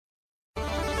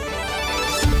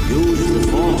Use the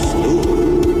Force,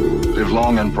 Luke. Live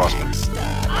long and prosper.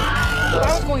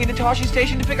 I was going into Toshi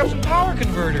Station to pick up some power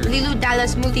converters. Lilu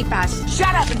Dallas Multipass.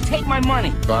 Shut up and take my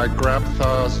money. By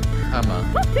Grabthar's hammer.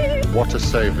 What a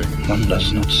saving. One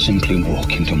does not simply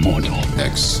walk into Mordor.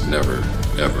 X never,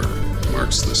 ever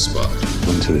marks the spot.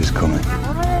 Winter is coming.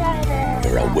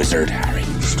 You're a wizard, Harry.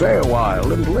 Stay a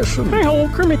while and listen. Hey,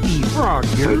 old Kermit the Frog.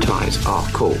 Bow ties are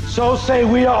cool. So say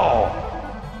we all.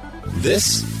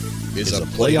 This is a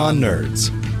Play on Nerds.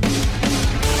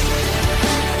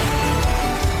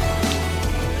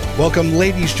 Welcome,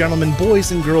 ladies, gentlemen,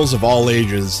 boys, and girls of all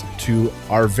ages, to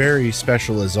our very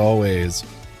special, as always,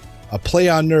 a Play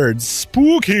on Nerds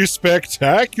Spooky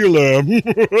Spectacular.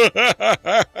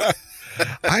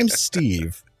 I'm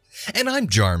Steve. And I'm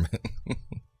Jarman.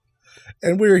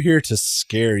 And we're here to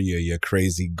scare you, you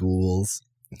crazy ghouls.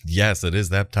 Yes, it is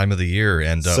that time of the year.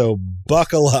 And so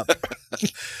buckle up.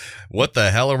 What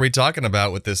the hell are we talking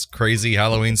about with this crazy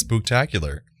Halloween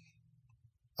spooktacular?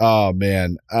 Oh,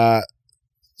 man.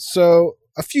 So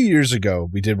a few years ago,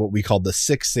 we did what we called the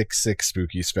 666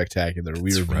 Spooky Spectacular.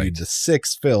 We reviewed the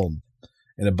 6th film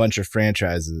in a bunch of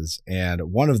franchises,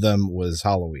 and one of them was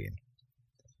Halloween.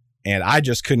 And I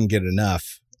just couldn't get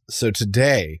enough. So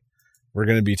today, we're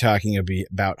going to be talking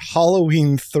about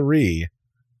Halloween 3,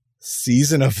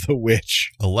 Season of the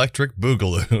Witch. Electric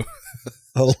Boogaloo.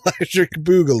 Electric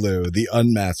Boogaloo, The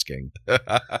Unmasking.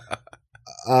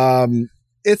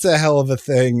 It's a hell of a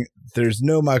thing. There's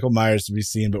no Michael Myers to be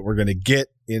seen, but we're going to get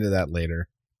into that later.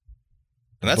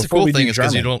 And that's Before the cool we thing do is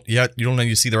because Jarman, you don't know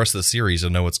you see the rest of the series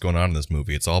and know what's going on in this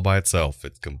movie. It's all by itself.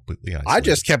 It's completely isolated. I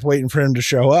just kept waiting for him to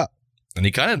show up. And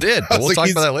he kind of did, but we'll talk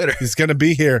about that later. He's going to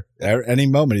be here at any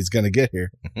moment. He's going to get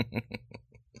here.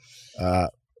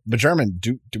 But Jarman,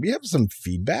 do we have some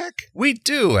feedback? We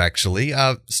do, actually.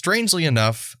 Strangely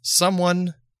enough,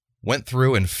 someone went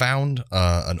through and found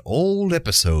an old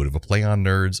episode of A Play on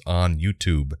Nerds on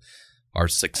YouTube. Our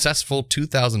successful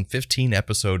 2015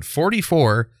 episode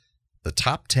 44, The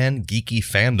Top 10 Geeky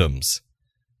Fandoms.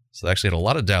 So they actually had a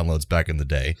lot of downloads back in the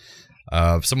day.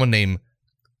 Someone named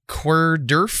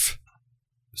Quirderf,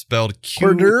 spelled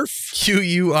Quirderph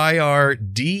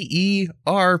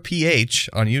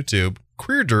on YouTube.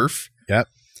 Quirderf. Yep.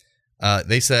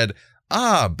 They said,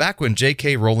 back when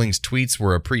J.K. Rowling's tweets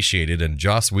were appreciated and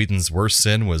Joss Whedon's worst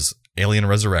sin was Alien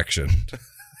Resurrection.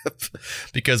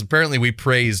 Because apparently we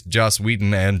praised Joss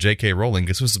Whedon and J.K. Rowling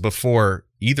because this was before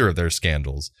either of their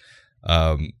scandals.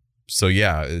 So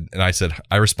yeah, and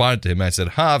I responded to him. I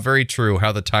said, very true.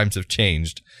 How the times have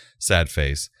changed. Sad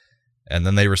face. And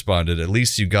then they responded, at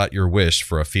least you got your wish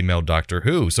for a female Doctor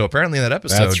Who. So apparently in that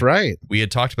episode, that's right, we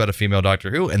had talked about a female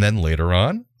Doctor Who. And then later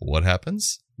on, what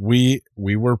happens? We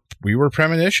were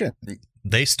premonition.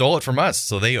 They stole it from us,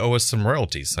 so they owe us some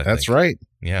royalties. I That's think. right.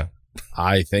 Yeah.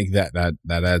 I think that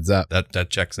adds up. That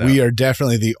checks out. We are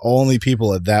definitely the only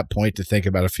people at that point to think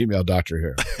about a female Doctor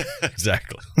Who.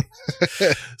 Exactly.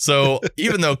 So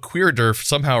even though Queerderf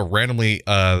somehow randomly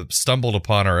stumbled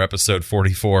upon our episode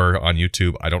 44 on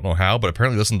YouTube, I don't know how, but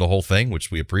apparently listened to the whole thing,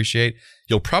 which we appreciate.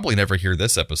 You'll probably never hear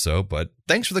this episode, but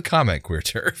thanks for the comment,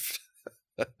 Queerderf.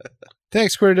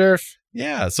 Thanks, Queerderf.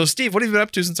 Yeah. So Steve, what have you been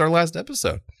up to since our last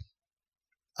episode?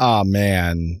 Oh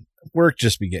man, work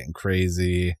just be getting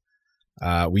crazy.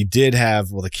 We did have,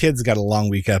 the kids got a long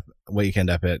weekend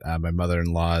up at my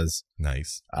mother-in-law's.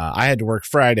 Nice. I had to work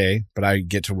Friday, but I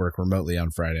get to work remotely on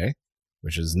Friday,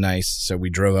 which is nice. So we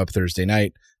drove up Thursday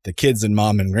night. The kids and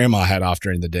mom and grandma had off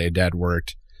during the day. Dad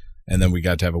worked, and then we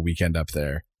got to have a weekend up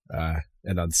there.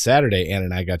 And on Saturday, Ann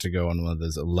and I got to go on one of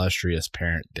those illustrious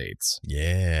parent dates.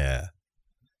 Yeah.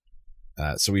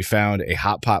 So we found a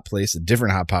hot pot place, a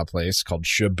different hot pot place called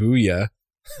Shibuya.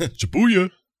 Shibuya.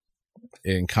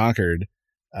 In Concord.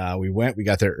 We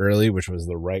got there early, which was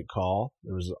the right call.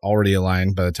 There was already a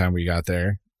line by the time we got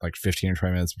there, like 15 or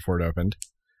 20 minutes before it opened.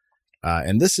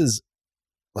 And this is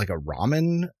like a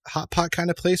ramen hot pot kind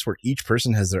of place where each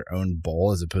person has their own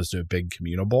bowl as opposed to a big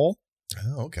communal bowl.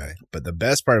 Oh, okay. But the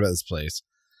best part about this place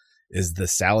is the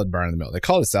salad bar in the middle. They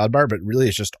call it a salad bar, but really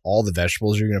it's just all the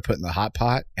vegetables you're going to put in the hot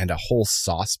pot and a whole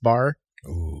sauce bar.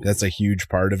 Ooh. That's a huge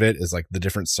part of it, is like the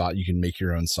different sauce. You can make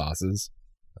your own sauces.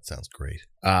 That sounds great.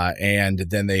 And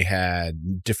then they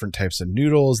had different types of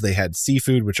noodles. They had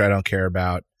seafood, which I don't care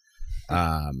about,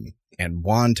 and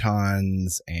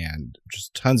wontons and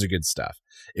just tons of good stuff.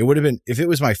 It would have been, if it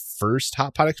was my first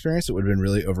hot pot experience, it would have been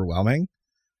really overwhelming.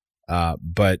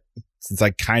 But since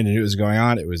I kind of knew what was going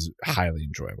on, it was highly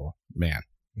enjoyable. Man,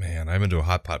 I've been to a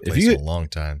hot pot place in a long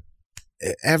time.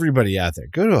 Everybody out there,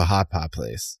 go to a hot pot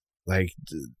place. Like,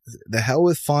 the hell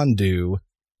with fondue.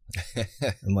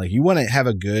 And like, you want to have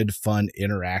a good, fun,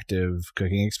 interactive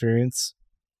cooking experience,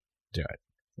 do it.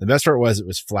 The best part was it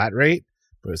was flat rate,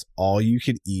 but it was all you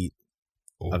could eat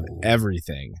of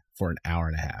everything for an hour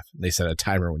and a half. They set a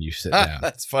timer when you sit down.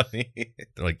 That's funny.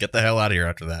 They're like, get the hell out of here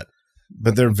after that.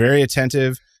 But they're very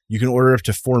attentive. You can order up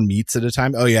to 4 meats at a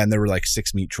time. Oh yeah, and there were like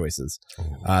 6 meat choices.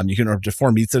 You can order up to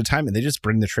 4 meats at a time, and they just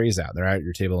bring the trays out. They're at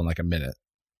your table in like a minute.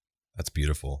 That's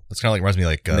beautiful. That's kind of like, reminds me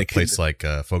like a place like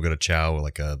Fogo de Chao,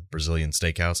 like a Brazilian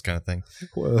steakhouse kind of thing.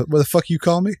 What the fuck you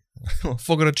call me?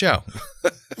 Fogo de Chao.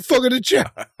 Fogo de Chao.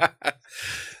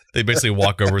 They basically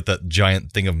walk over with that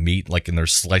giant thing of meat, like, and they're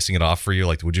slicing it off for you.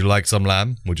 Like, would you like some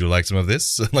lamb? Would you like some of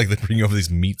this? Like, they bring you over these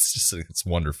meats. Just, it's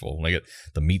wonderful. And I get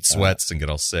the meat sweats and get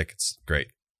all sick. It's great.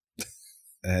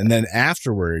 And then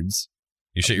afterwards,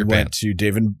 you shit your we pants. We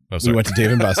went to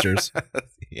Dave and Buster's.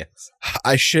 Yes.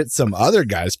 I shit some other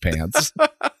guy's pants.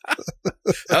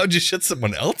 How'd you shit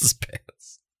someone else's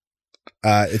pants?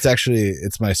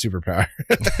 It's my superpower.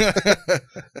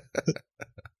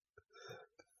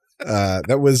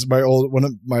 That was one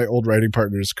of my old writing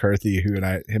partners, Carthy, him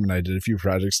and I did a few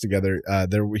projects together.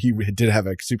 He did have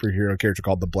a superhero character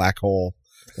called the Black Hole.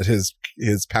 That his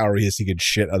power is he could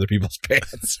shit other people's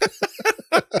pants.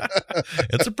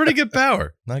 It's a pretty good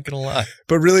power, not gonna lie.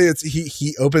 But really, it's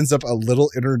he opens up a little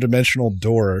interdimensional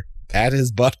door at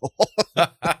his butthole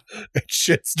and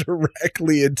shits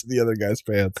directly into the other guy's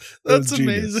pants. That's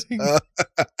amazing.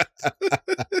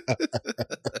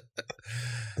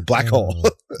 The black hole.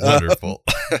 Wonderful.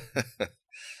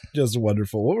 Just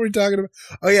wonderful. What were we talking about?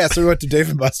 Oh yeah, so we went to Dave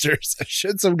and Buster's. I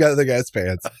shit some other guy's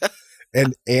pants,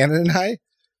 and Anna and I,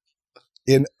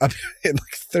 in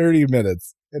like 30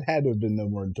 minutes. It had to have been no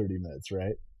more than 30 minutes,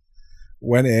 right?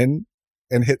 Went in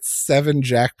and hit 7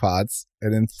 jackpots,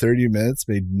 and in 30 minutes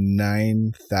made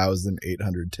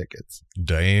 9,800 tickets.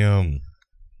 Damn.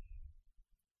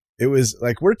 It was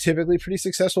like, we're typically pretty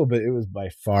successful, but it was by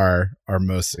far our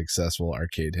most successful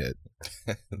arcade hit.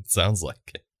 It sounds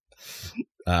like it.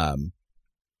 But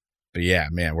yeah,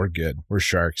 man, we're good. We're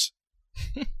sharks.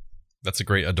 That's a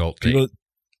great adult game.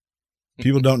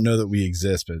 People don't know that we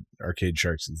exist, but arcade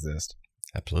sharks exist.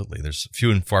 Absolutely. There's few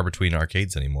and far between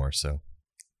arcades anymore, so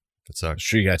it sucks. I'm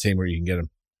sure you got a team where you can get them.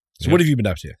 So What have you been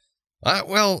up to?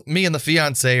 Well, me and the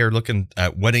fiance are looking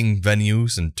at wedding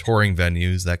venues and touring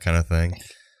venues, that kind of thing.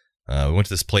 We went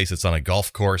to this place that's on a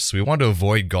golf course. We wanted to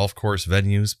avoid golf course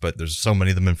venues, but there's so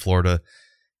many of them in Florida,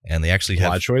 and they actually have a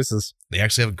lot of choices. They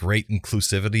actually have great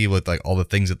inclusivity with like all the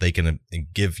things that they can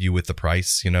give you with the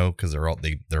price, because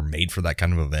they're made for that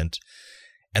kind of event.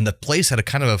 And the place had a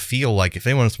kind of a feel like, if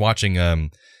anyone's watching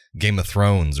Game of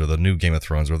Thrones or the new Game of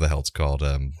Thrones, what the hell it's called,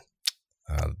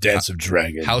 Dance of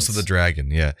Dragons, House of the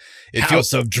Dragon, yeah.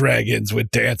 House of Dragons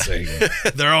with dancing.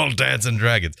 They're all dancing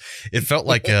dragons. It felt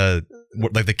like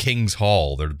like the King's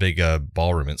Hall, their big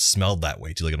ballroom. It smelled that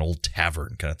way too, like an old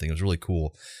tavern kind of thing. It was really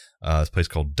cool. This place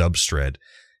called Dubstred,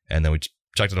 and then we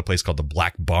checked out a place called the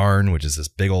Black Barn, which is this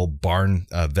big old barn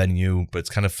venue, but it's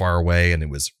kind of far away, and it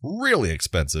was really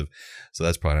expensive. So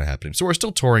that's probably not happening. So we're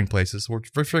still touring places.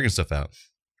 We're figuring stuff out.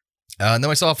 And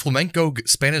then I saw a flamenco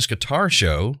Spanish guitar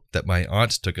show that my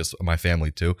aunt took my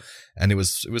family to, and it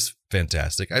was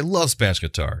fantastic. I love Spanish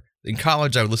guitar. In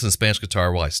college, I would listen to Spanish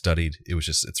guitar while I studied.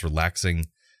 It's relaxing,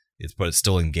 but it's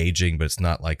still engaging, but it's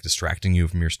not like distracting you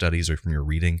from your studies or from your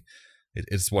reading.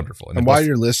 It's wonderful. And while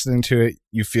you're listening to it,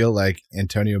 you feel like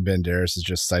Antonio Banderas is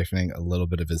just siphoning a little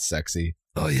bit of his sexy.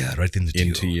 Oh yeah, right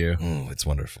into you. Oh, it's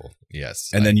wonderful.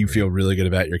 Yes. And then you feel really good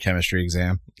about your chemistry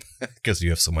exam because you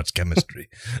have so much chemistry.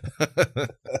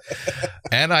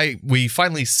 And we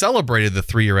finally celebrated the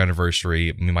 3-year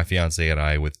anniversary, me, my fiance and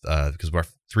I, with because our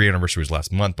 3-year anniversary was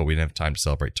last month, but we didn't have time to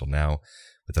celebrate till now,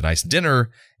 with a nice dinner.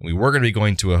 And we were going to be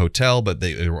going to a hotel, but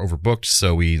they were overbooked,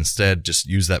 so we instead just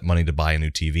used that money to buy a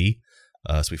new TV.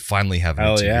 So we finally have a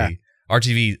new TV. Yeah. Our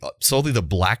TV, solely the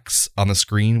blacks on the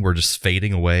screen were just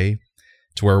fading away,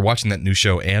 to where we're watching that new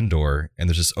show Andor, and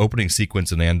there's this opening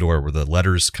sequence in Andor where the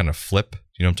letters kind of flip.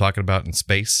 You know what I'm talking about, in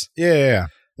space? Yeah.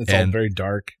 It's all very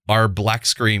dark. Our black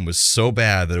screen was so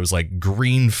bad that it was like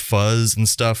green fuzz and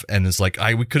stuff, and it's like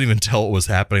we couldn't even tell what was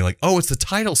happening. Like, oh, it's the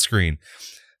title screen.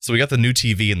 So we got the new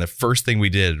TV, and the first thing we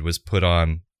did was put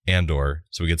on Andor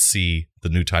so we could see the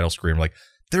new title screen. We're like,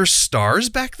 there's stars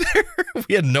back there?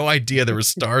 We had no idea there were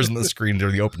stars on the screen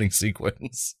during the opening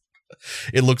sequence.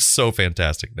 It looks so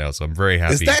fantastic now, so I'm very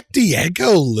happy. Is that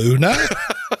Diego Luna?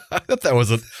 I thought that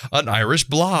was an Irish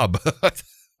blob.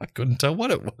 I couldn't tell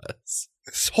what it was.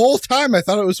 This whole time I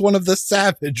thought it was one of the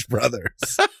Savage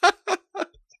brothers.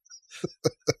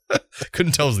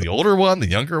 couldn't tell if it was the older one, the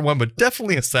younger one, but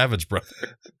definitely a Savage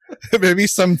brother. Maybe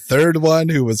some third one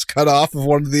who was cut off of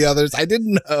one of the others. I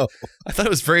didn't know. I thought it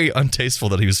was very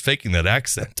untasteful that he was faking that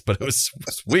accent, but it was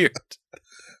weird.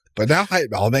 But now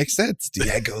it all makes sense.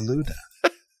 Diego Luna.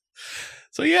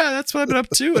 So yeah, that's what I've been up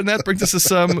to, and that brings us to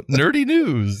some nerdy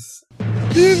news.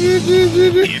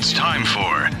 It's time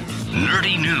for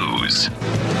Nerdy News.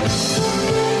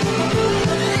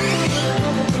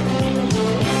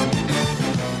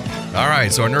 All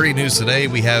right, so our nerdy news today,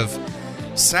 we have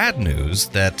sad news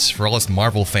that for all us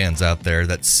Marvel fans out there,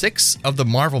 that 6 of the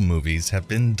Marvel movies have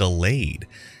been delayed.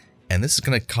 And this is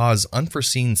going to cause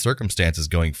unforeseen circumstances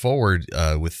going forward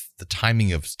with the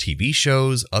timing of TV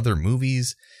shows, other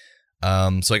movies.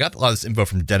 So I got a lot of this info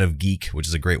from Den of Geek, which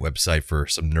is a great website for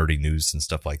some nerdy news and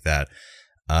stuff like that.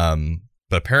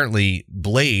 But apparently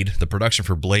Blade, the production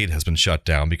for Blade has been shut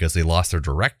down because they lost their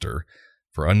director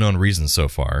for unknown reasons so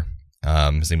far.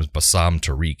 His name was Bassam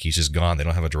Tariq. He's just gone. They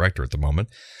don't have a director at the moment.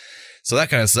 So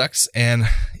that kind of sucks. And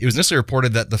it was initially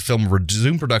reported that the film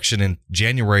resumed production in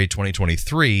January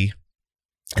 2023,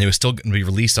 and it was still going to be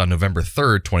released on November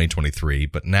 3rd, 2023.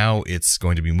 But now it's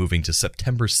going to be moving to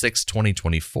September 6th,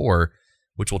 2024,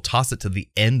 which will toss it to the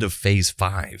end of Phase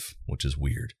 5, which is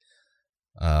weird.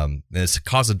 And it's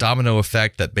caused a domino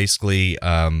effect that basically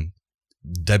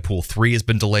Deadpool 3 has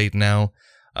been delayed now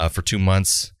for 2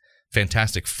 months.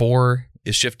 Fantastic Four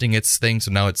is shifting its thing,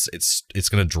 so now it's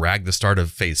going to drag the start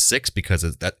of Phase 6 because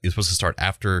that is supposed to start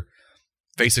after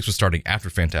Phase 6 was starting after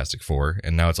Fantastic Four,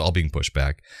 and now it's all being pushed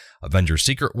back. Avengers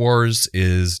Secret Wars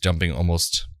is jumping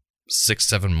almost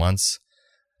 6-7 months,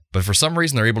 but for some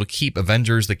reason they're able to keep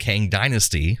Avengers: The Kang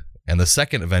Dynasty and the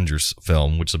second Avengers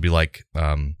film, which will be like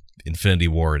Infinity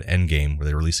War and Endgame, where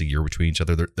they release a year between each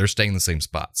other. They're staying in the same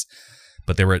spots,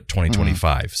 but they were at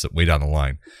 2025, so way down the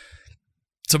line.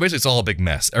 So basically, it's all a big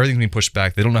mess. Everything's being pushed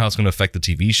back. They don't know how it's going to affect the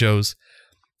TV shows.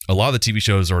 A lot of the TV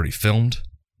shows are already filmed.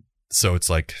 So it's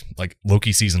like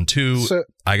Loki Season 2,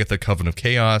 Agatha Coven of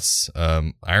Chaos,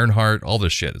 Ironheart, all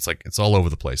this shit. It's all over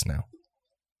the place now.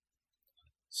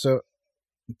 So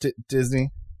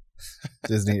Disney,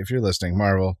 if you're listening,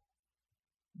 Marvel,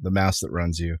 the mouse that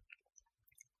runs you,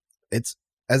 it's,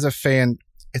 as a fan,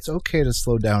 it's okay to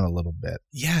slow down a little bit.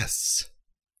 Yes.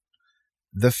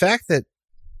 The fact that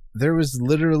there was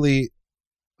literally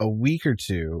a week or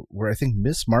two where I think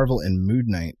Miss Marvel and Moon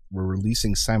Knight were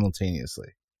releasing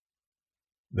simultaneously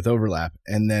with overlap,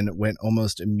 and then went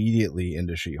almost immediately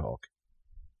into She-Hulk.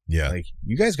 Yeah. Like,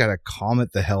 you guys got to calm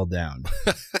it the hell down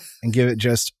and give it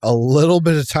just a little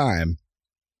bit of time.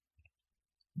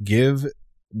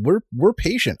 We're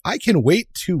patient. I can wait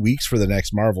 2 weeks for the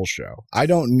next Marvel show. I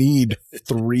don't need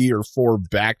 3 or 4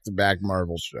 back-to-back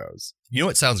Marvel shows. You know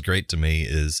what sounds great to me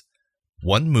is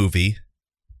one movie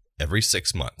every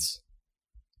 6 months.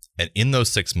 And in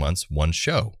those 6 months, one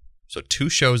show. So 2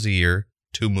 shows a year,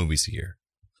 2 movies a year.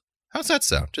 How's that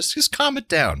sound? Just calm it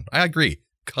down. I agree.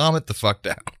 Calm it the fuck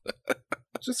down.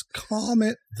 Just calm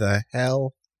it the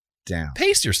hell down.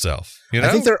 Pace yourself. You know?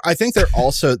 I think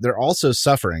they're also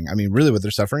suffering. I mean, really what they're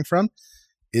suffering from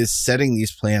is setting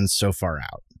these plans so far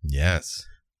out. Yes.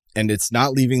 And it's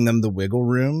not leaving them the wiggle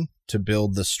room to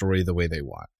build the story the way they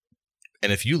want.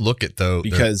 And if you look at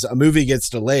because a movie gets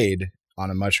delayed on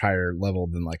a much higher level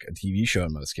than like a TV show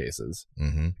in most cases.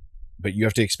 Mm-hmm. But you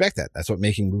have to expect that. That's what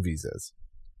making movies is.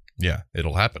 Yeah,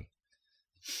 it'll happen.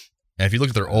 And if you look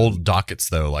at their old dockets,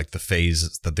 though, like the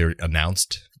phase that they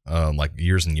announced like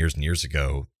years and years and years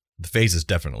ago, the phases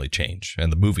definitely change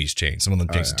and the movies change. Some of them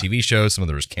change to TV shows. Some of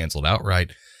them are canceled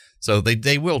outright. So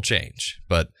they will change.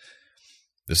 But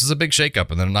this is a big shakeup,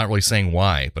 and they're not really saying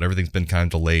why, but everything's been kind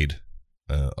of delayed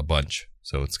a bunch.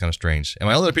 So it's kind of strange. And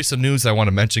my other piece of news I want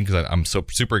to mention, because I'm so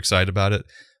super excited about it,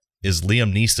 is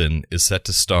Liam Neeson is set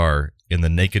to star in the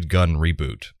Naked Gun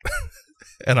reboot.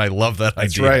 And I love that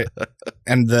idea. That's right.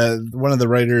 And one of the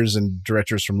writers and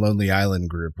directors from Lonely Island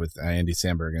group with Andy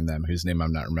Samberg and them, whose name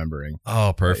I'm not remembering.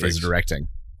 Oh, perfect. Is directing.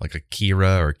 Like a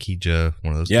Kira or Kija,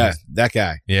 one of those Yeah, guys. that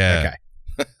guy. Yeah.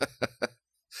 That guy.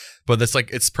 But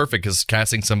it's perfect because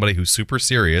casting somebody who's super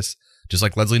serious, just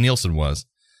like Leslie Nielsen was,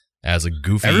 as a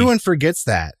goofy. Everyone forgets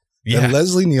that. Yeah. And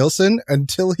Leslie Nielsen,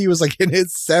 until he was like in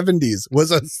his 70s, was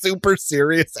a super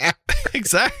serious actor.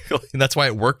 Exactly. And that's why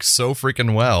it works so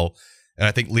freaking well. And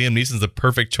I think Liam Neeson's the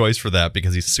perfect choice for that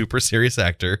because he's a super serious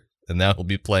actor, and now he'll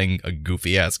be playing a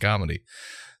goofy ass comedy.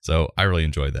 So I really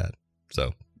enjoyed that.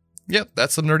 So, yep,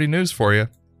 that's some nerdy news for you.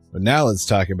 But now let's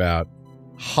talk about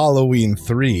Halloween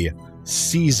 3,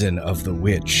 Season of the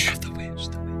Witch.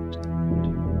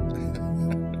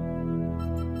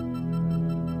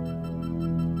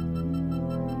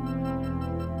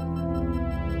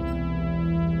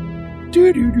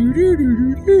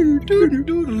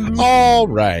 All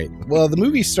right. Well, the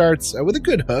movie starts with a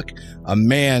good hook. A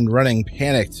man running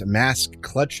panicked, a mask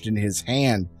clutched in his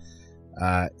hand.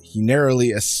 He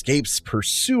narrowly escapes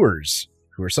pursuers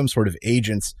who are some sort of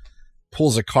agents,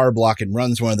 pulls a car block and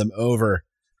runs one of them over.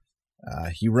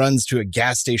 He runs to a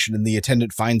gas station and the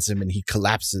attendant finds him and he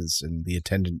collapses and the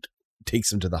attendant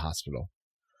takes him to the hospital.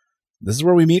 This is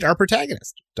where we meet our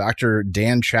protagonist, Dr.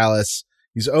 Dan Chalice.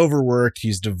 He's overworked,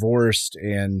 he's divorced,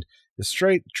 and is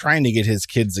trying to get his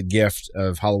kids a gift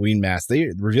of Halloween masks. They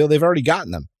reveal they've already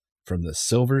gotten them from the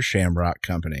Silver Shamrock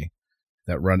Company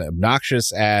that run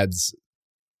obnoxious ads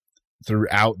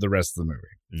throughout the rest of the movie.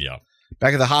 Yeah.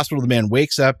 Back at the hospital, the man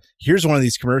wakes up, hears one of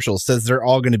these commercials, says they're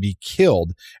all going to be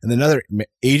killed, and another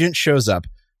agent shows up,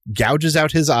 gouges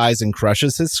out his eyes and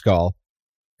crushes his skull,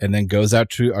 and then goes out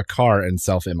to a car and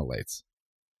self-immolates.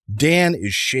 Dan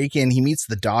is shaken. He meets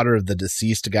the daughter of the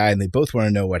deceased guy, and they both want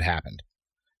to know what happened.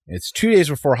 It's 2 days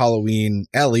before Halloween.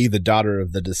 Ellie, the daughter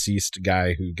of the deceased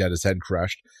guy who got his head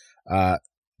crushed,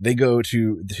 they go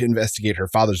to investigate her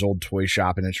father's old toy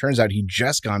shop, and it turns out he'd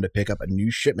just gone to pick up a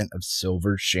new shipment of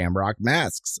Silver Shamrock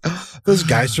masks. Those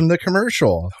guys from the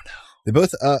commercial. Oh, no. They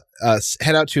both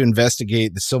head out to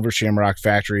investigate the Silver Shamrock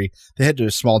factory. They head to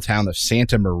a small town of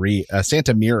Santa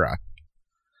Mira.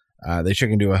 They check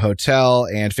into a hotel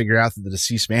and figure out that the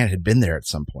deceased man had been there at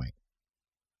some point.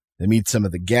 They meet some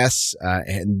of the guests,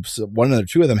 and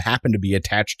two of them happen to be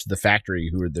attached to the factory,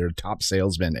 who are their top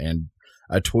salesman and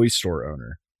a toy store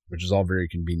owner, which is all very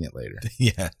convenient later.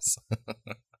 Yes.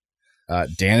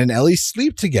 Dan and Ellie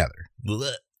sleep together.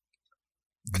 Blech.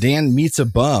 Dan meets a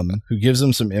bum who gives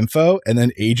him some info, and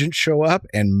then agents show up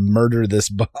and murder this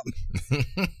bum.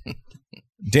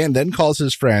 Dan then calls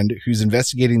his friend who's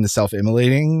investigating the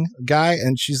self-immolating guy,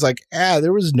 and she's like,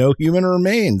 there was no human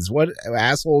remains. What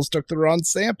assholes took the wrong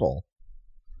sample?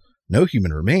 No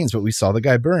human remains, but we saw the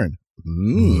guy burn.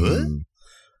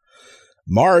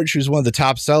 Marge, who's one of the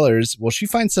top sellers, well, she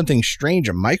finds something strange,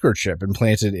 a microchip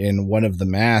implanted in one of the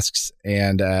masks,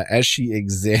 and as she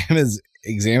examines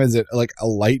it, like a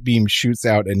light beam shoots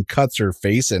out and cuts her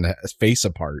face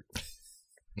apart.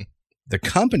 The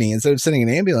company, instead of sending an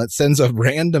ambulance, sends a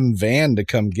random van to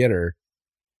come get her.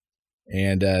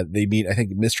 And they meet, I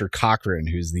think, Mr. Cochran,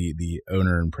 who's the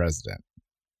owner and president.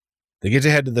 They get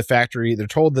to head to the factory. They're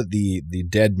told that the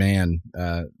dead man,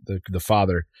 the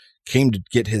father, came to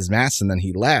get his mask and then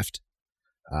he left.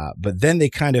 But then they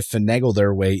kind of finagle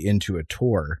their way into a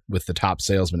tour with the top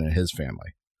salesman and his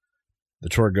family. The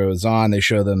tour goes on. They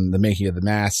show them the making of the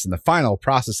masks and the final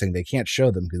processing. They can't show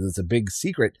them because it's a big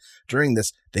secret. During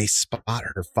this, they spot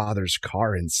her father's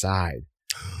car inside.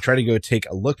 Try to go take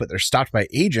a look, but they're stopped by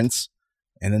agents.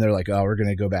 And then they're like, we're going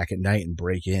to go back at night and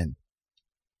break in.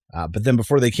 But then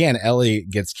before they can, Ellie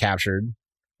gets captured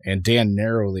and Dan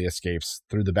narrowly escapes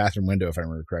through the bathroom window, if I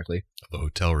remember correctly. The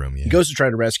hotel room, yeah. He goes to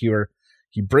try to rescue her.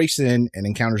 He breaks in and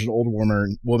encounters an old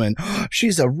woman.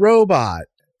 She's a robot.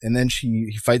 And then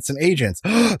he fights some agents.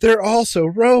 They're also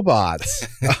robots.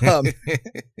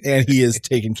 And he is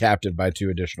taken captive by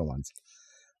two additional ones.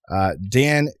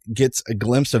 Dan gets a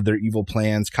glimpse of their evil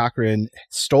plans. Cochran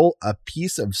stole a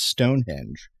piece of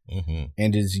Stonehenge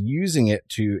and is using it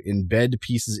to embed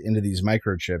pieces into these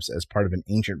microchips as part of an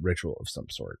ancient ritual of some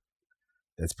sort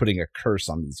that's putting a curse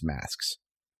on these masks.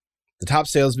 The top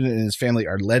salesman and his family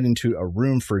are led into a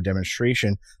room for a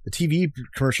demonstration. The TV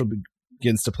commercial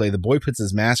begins to play. The boy puts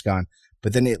his mask on,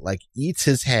 but then it eats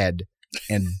his head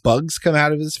and bugs come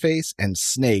out of his face and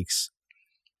snakes.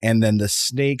 And then the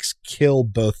snakes kill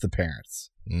both the parents.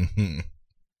 That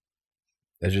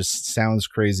just sounds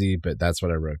crazy, but that's what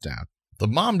I wrote down. The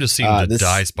mom just seemed to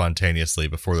die spontaneously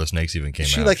before the snakes even came out.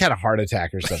 She had a heart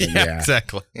attack or something. Yeah,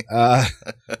 exactly. The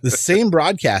same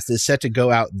broadcast is set to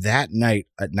go out that night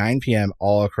at 9 p.m.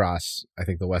 all across, I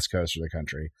think, the West Coast of the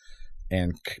country.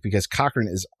 And because Cochran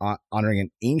is honoring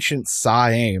an ancient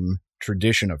Siam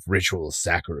tradition of ritual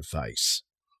sacrifice.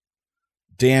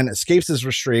 Dan escapes his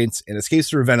restraints and escapes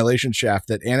through a ventilation shaft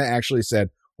that Anna actually said,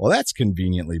 well, that's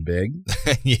conveniently big.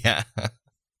 Yeah.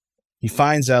 He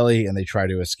finds Ellie and they try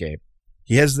to escape.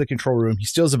 He heads to the control room. He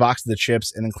steals a box of the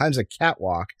chips and then climbs a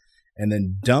catwalk and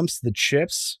then dumps the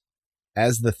chips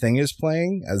as the thing is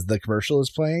playing, as the commercial is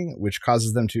playing, which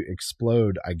causes them to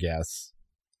explode, I guess.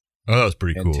 Oh, that was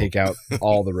pretty cool. And take out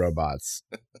all the robots.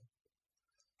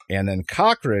 And then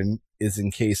Cochran is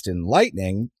encased in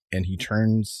lightning and he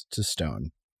turns to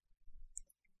stone.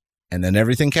 And then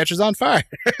everything catches on fire.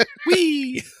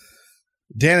 Whee!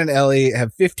 Dan and Ellie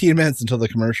have 15 minutes until the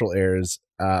commercial airs.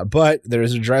 But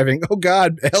there's a driving, oh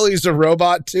God, Ellie's a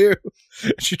robot too.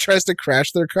 She tries to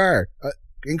crash their car.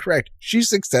 incorrect. She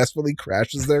successfully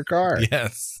crashes their car.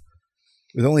 Yes.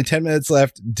 With only 10 minutes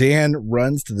left, Dan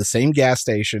runs to the same gas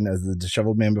station as the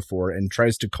disheveled man before and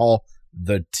tries to call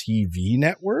the TV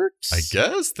networks. I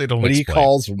guess they don't But explain. he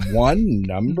calls one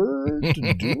number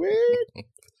to do it.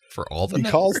 For all the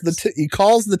He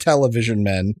calls the television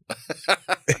men.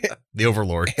 The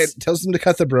overlords. And tells them to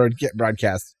cut the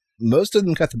broadcast. Most of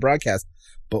them cut the broadcast,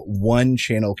 but one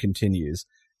channel continues.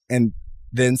 And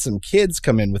then some kids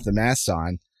come in with the masks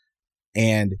on,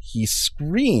 and he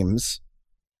screams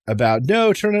about,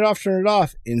 no, turn it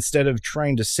off, instead of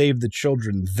trying to save the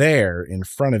children there in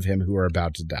front of him who are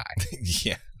about to die.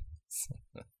 Yeah.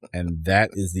 And that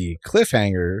is the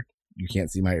cliffhanger, you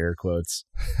can't see my air quotes,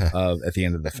 of at the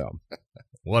end of the film.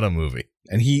 What a movie.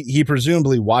 And he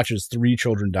presumably watches 3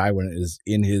 children die when it is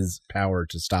in his power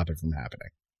to stop it from happening.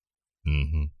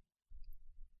 Mm-hmm.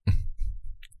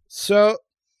 So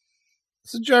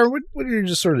John, what are your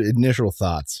just sort of initial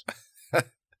thoughts?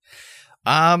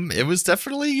 It was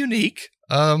definitely unique.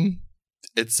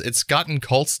 It's gotten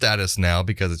cult status now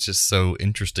because it's just so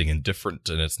interesting and different,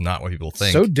 and it's not what people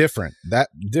think. So different. That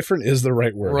different is the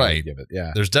right word. Right. Give it.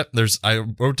 Yeah. I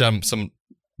wrote down some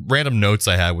random notes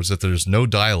I had, was that there's no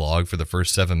dialogue for the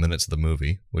first 7 minutes of the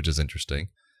movie, which is interesting.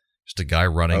 Just a guy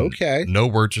running. Okay. No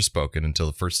words are spoken until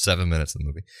the first 7 minutes of the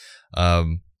movie.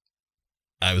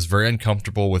 I was very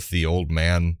uncomfortable with the old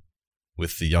man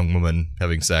with the young woman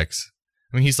having sex.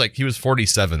 I mean, he was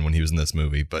 47 when he was in this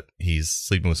movie, but he's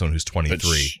sleeping with someone who's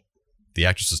 23. The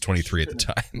actress was 23 at the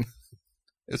time.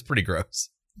 It was pretty gross.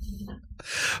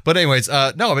 But anyways,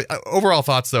 overall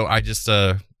thoughts though, I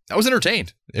was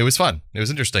entertained. It was fun. It was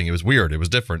interesting. It was weird. It was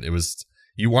different.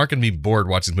 You aren't going to be bored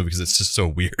watching this movie because it's just so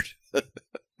weird.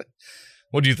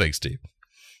 What do you think, Steve?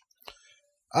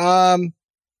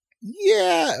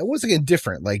 Yeah, it was again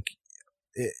different. Like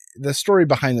the story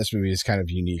behind this movie is kind of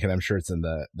unique, and I'm sure it's in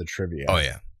the trivia. Oh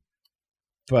yeah.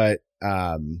 But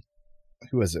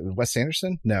who was it? Wes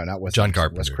Anderson? No, not Wes. John Anderson.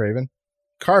 Carpenter. Wes Craven.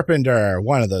 Carpenter,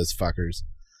 one of those fuckers.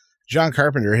 John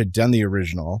Carpenter had done the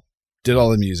original, did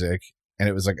all the music, and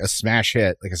it was like a smash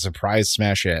hit, like a surprise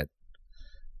smash hit.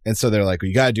 And so they're like, well,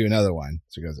 you got to do another one.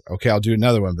 So he goes, okay, I'll do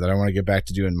another one, but then I want to get back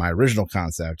to doing my original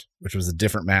concept, which was a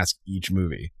different mask each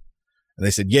movie. And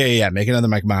they said, yeah, make another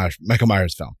Michael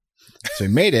Myers film. So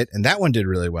he made it, and that one did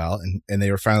really well. And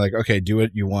they were finally like, okay, do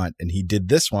what you want. And he did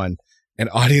this one, and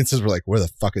audiences were like, where the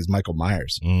fuck is Michael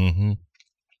Myers? Mm-hmm.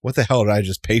 What the hell did I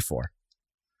just pay for?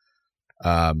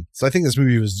 So I think this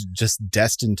movie was just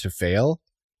destined to fail.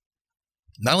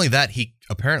 Not only that, he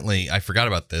apparently, I forgot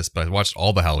about this, but I watched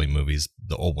all the Halloween movies,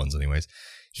 the old ones anyways.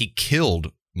 He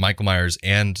killed Michael Myers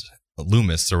and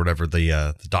Loomis or whatever,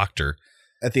 the doctor.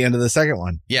 At the end of the second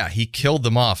one. Yeah, he killed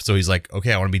them off. So he's like,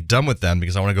 okay, I want to be done with them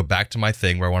because I want to go back to my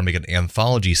thing where I want to make an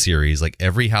anthology series. Like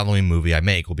every Halloween movie I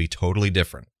make will be totally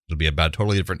different. It'll be about a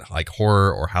totally different like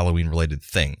horror or Halloween related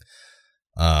thing.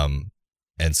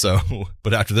 And so,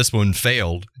 but after this one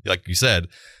failed, like you said,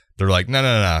 they're like,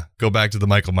 no, go back to the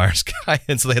Michael Myers guy.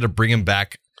 And so they had to bring him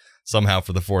back somehow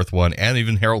for the fourth one. And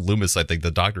even Harold Loomis, I think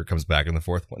the doctor comes back in the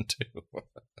fourth one too.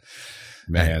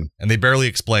 Man. And they barely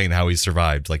explain how he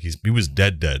survived. Like he was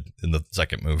dead in the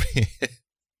second movie.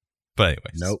 But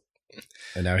anyways. Nope.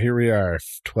 And now here we are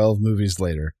 12 movies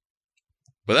later.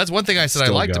 But that's one thing I said I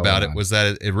liked about it was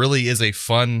that it really is a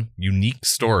fun, unique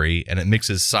story, and it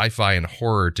mixes sci-fi and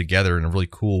horror together in a really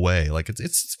cool way. Like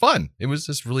it's fun. It was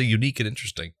just really unique and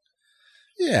interesting.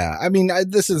 Yeah, I mean,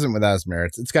 this isn't without its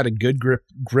merits. It's got a good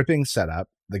gripping setup.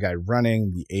 The guy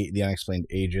running, the unexplained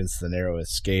agents, the narrow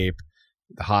escape,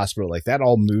 the hospital, like that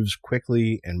all moves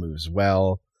quickly and moves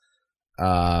well.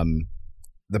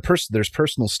 There's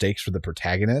personal stakes for the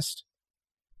protagonist,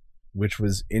 which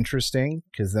was interesting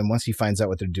because then once he finds out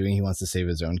what they're doing, he wants to save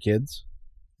his own kids.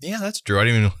 Yeah, that's true. I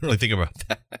didn't even really think about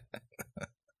that.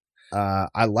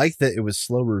 I like that it was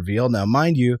slow reveal. Now,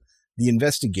 mind you, the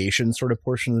investigation sort of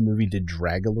portion of the movie did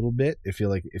drag a little bit. It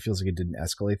feels like it didn't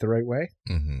escalate the right way,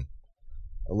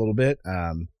 a little bit.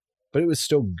 But it was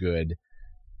still good.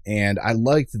 And I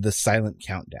liked the silent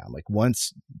countdown. Like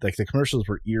once, like the commercials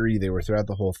were eerie, they were throughout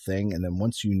the whole thing. And then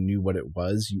once you knew what it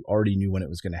was, you already knew when it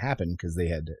was going to happen because they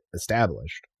had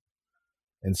established.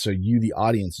 And so you, the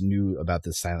audience, knew about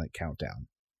this silent countdown.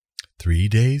 3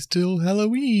 days till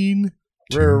Halloween.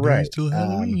 2 Right. days till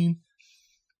Halloween.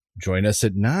 Join us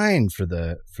at 9 for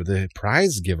the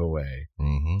prize giveaway.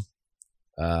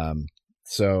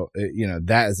 So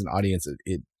that as an audience,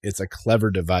 it's a clever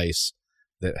device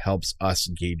that helps us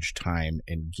gauge time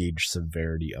and gauge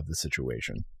severity of the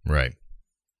situation. Right.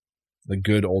 The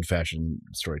good old-fashioned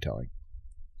storytelling.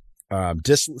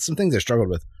 Just some things I struggled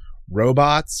with.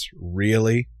 Robots,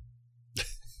 really?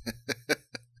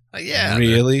 Yeah.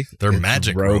 Really? They're It's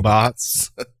magic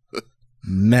robots.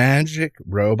 Magic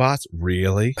robots?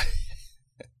 Really?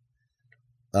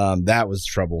 That was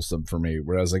troublesome for me,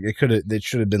 where I was like, it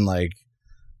should have been like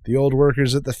the old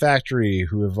workers at the factory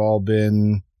who have all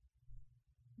been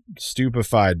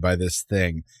stupefied by this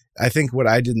thing. I think what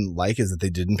I didn't like is that they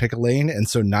didn't pick a lane, and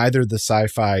so neither the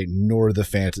sci-fi nor the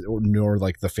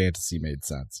fantasy made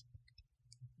sense.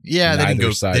 Yeah, they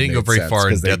didn't go very far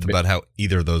in depth about how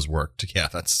either of those worked. Yeah,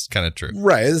 that's kind of true.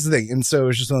 Right, this is the thing. And so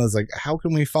it's just one of those like, how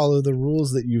can we follow the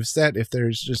rules that you've set if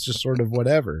there's just sort of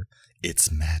whatever?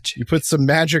 It's magic. You put some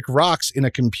magic rocks in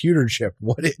a computer chip.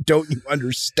 Don't you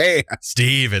understand?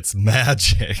 Steve, it's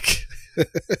magic.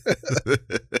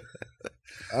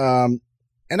 And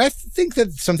I think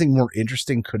that something more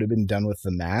interesting could have been done with the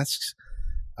masks.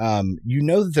 You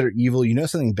know that they're evil. You know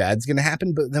something bad's going to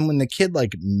happen. But then when the kid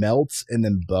like melts and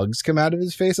then bugs come out of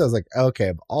his face, I was like, okay,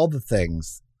 of all the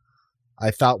things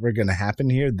I thought were going to happen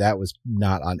here, that was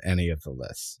not on any of the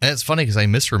lists. And it's funny because I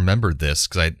misremembered this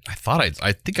because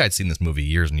I think I'd seen this movie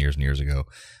years and years and years ago.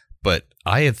 But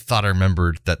I had thought I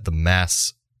remembered that the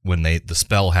masks, when the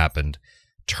spell happened,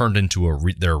 turned into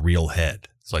their real head.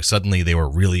 It's like suddenly they were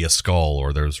really a skull,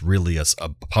 or there was really a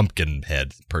pumpkin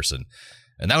head person.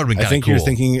 And that would have been kind of cool. I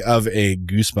think you're thinking of a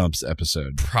Goosebumps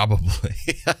episode. Probably.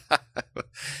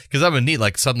 Because that would be neat.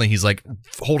 Like suddenly he's like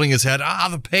holding his head,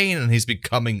 the pain, and he's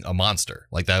becoming a monster.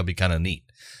 Like that would be kind of neat.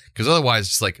 Because otherwise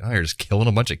it's like, you're just killing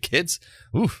a bunch of kids.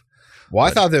 Oof. Well, I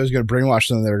thought they was going to brainwash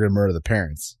them and they were going to murder the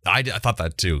parents. I thought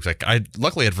that too. Like I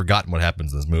luckily had forgotten what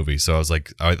happens in this movie, so I was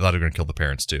like, I thought they were going to kill the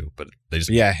parents too, but they just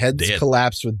heads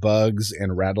collapsed with bugs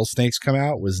and rattlesnakes come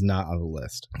out was not on the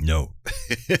list. No.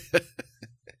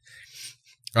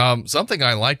 Something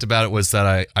I liked about it was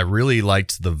that I really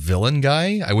liked the villain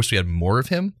guy. I wish we had more of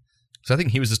him, because I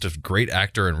think he was just a great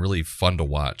actor and really fun to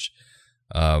watch.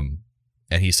 And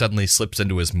he suddenly slips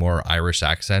into his more Irish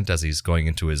accent as he's going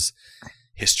into his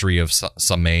history of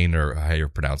Samhain, or how you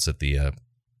pronounce it,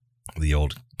 the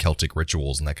old Celtic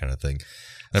rituals and that kind of thing.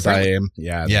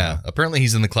 Yeah. Apparently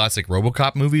he's in the classic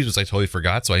RoboCop movies, which I totally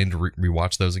forgot, so I need to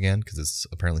rewatch those again because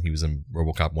apparently he was in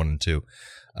RoboCop 1 and 2.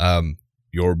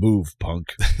 Your move,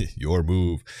 punk. Your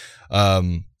move.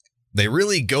 They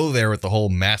really go there with the whole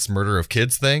mass murder of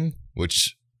kids thing,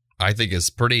 which I think is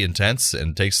pretty intense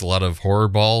and takes a lot of horror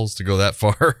balls to go that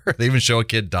far. They even show a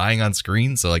kid dying on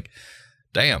screen, so like,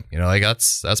 damn, like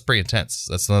that's pretty intense.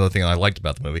 That's another thing I liked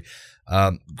about the movie.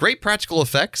 Great practical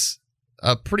effects,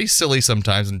 pretty silly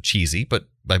sometimes and cheesy, but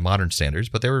by modern standards,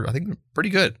 but they were, I think, pretty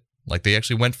good. Like they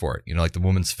actually went for it, like the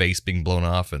woman's face being blown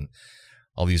off and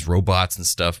all these robots and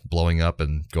stuff blowing up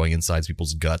and going inside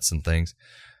people's guts and things.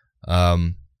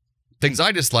 Things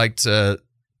I disliked,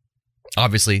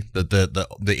 obviously the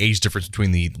age difference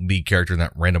between the lead character and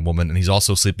that random woman, and he's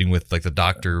also sleeping with like the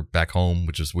doctor back home,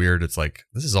 which is weird. It's like,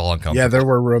 this is all uncomfortable. Yeah, there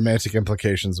were romantic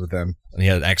implications with them. And he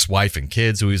had an ex-wife and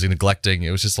kids who he was neglecting.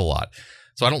 It was just a lot.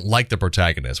 So I don't like the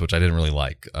protagonist, which I didn't really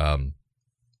like.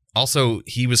 Also,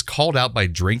 he was called out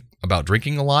about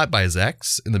drinking a lot by his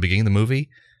ex in the beginning of the movie.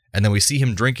 And then we see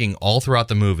him drinking all throughout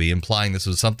the movie, implying this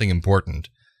was something important,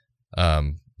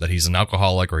 that he's an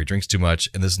alcoholic or he drinks too much,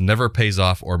 and this never pays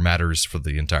off or matters for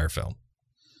the entire film.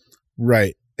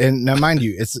 Right. And now, mind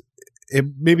you,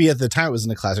 maybe at the time it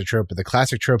wasn't a classic trope, but the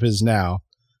classic trope is now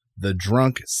the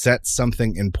drunk sets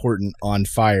something important on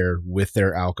fire with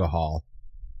their alcohol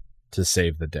to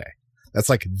save the day. That's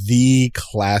like the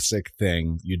classic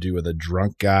thing you do with a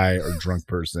drunk guy or drunk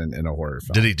person in a horror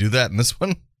film. Did he do that in this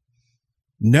one?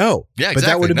 No. Yeah, exactly. But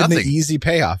that would have been the easy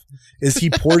payoff. Is he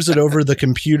pours it over the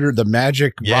computer, the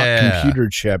magic rock computer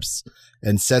chips,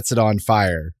 and sets it on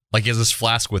fire. Like he has this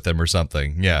flask with him or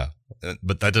something. Yeah.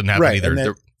 But that didn't happen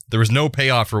either. There was no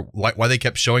payoff for why they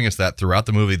kept showing us that throughout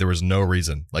the movie. There was no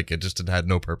reason. Like it just had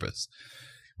no purpose,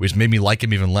 which made me like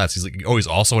him even less. He's like, oh, he's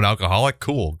also an alcoholic?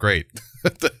 Cool. Great.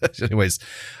 Anyways,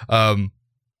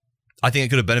 I think it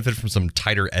could have benefited from some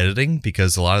tighter editing,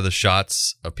 because a lot of the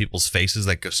shots of people's faces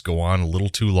that just go on a little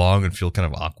too long and feel kind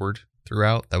of awkward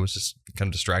throughout. That was just kind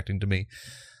of distracting to me.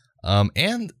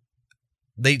 And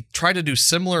they tried to do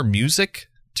similar music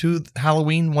to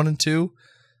Halloween 1 and 2,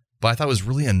 but I thought it was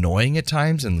really annoying at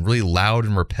times and really loud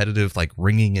and repetitive, like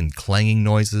ringing and clanging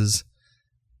noises.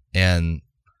 And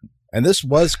this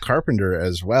was Carpenter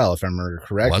as well, if I remember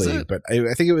correctly. Was it? But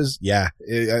I think it was,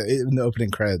 in the opening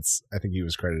credits, I think he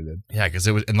was credited. Yeah, because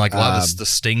it was, and like a lot of the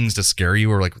stings to scare you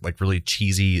were like really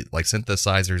cheesy, like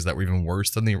synthesizers that were even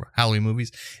worse than the Halloween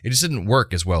movies. It just didn't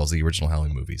work as well as the original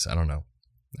Halloween movies. I don't know.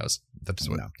 That just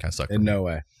what kind of sucked. In no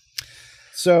way.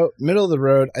 So, middle of the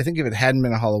road. I think if it hadn't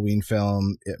been a Halloween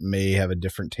film, it may have a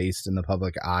different taste in the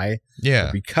public eye. Yeah.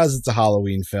 But because it's a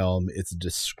Halloween film, it's a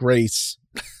disgrace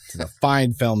to the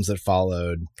fine films that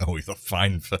followed. Oh, the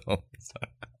fine films.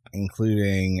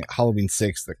 Including Halloween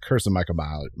 6, The Curse of Michael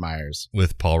Myers.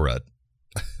 With Paul Rudd.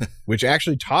 Which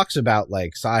actually talks about,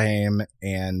 like, Samhain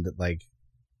and, like,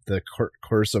 the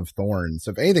Curse of Thorns.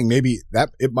 If anything, maybe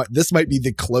this might be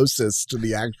the closest to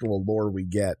the actual lore we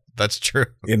get. That's true.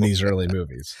 In these early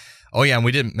movies. Oh yeah, and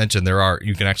we didn't mention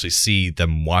you can actually see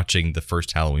them watching the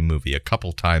first Halloween movie a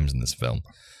couple times in this film.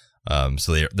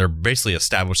 So they're basically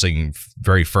establishing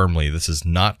very firmly this is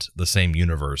not the same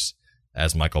universe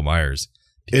as Michael Myers.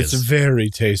 It's very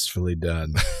tastefully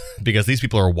done. Because these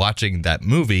people are watching that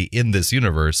movie in this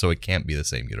universe, so it can't be the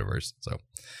same universe. So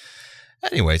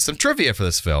anyway, some trivia for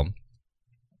this film.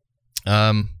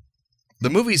 The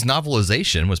movie's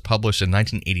novelization was published in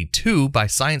 1982 by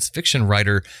science fiction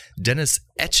writer Dennis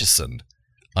Etchison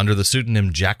under the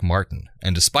pseudonym Jack Martin.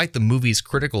 And despite the movie's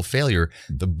critical failure,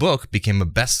 the book became a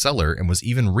bestseller and was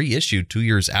even reissued 2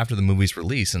 years after the movie's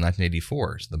release in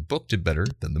 1984. So the book did better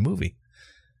than the movie.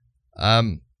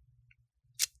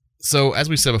 So as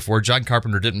we said before, John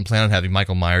Carpenter didn't plan on having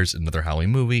Michael Myers in another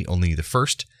Halloween movie, only the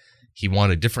first. He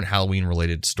wanted a different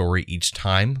Halloween-related story each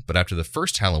time, but after the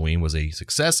first Halloween was a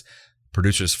success,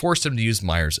 producers forced him to use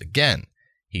Myers again.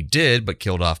 He did, but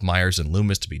killed off Myers and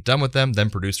Loomis to be done with them.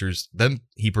 Then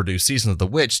he produced Season of the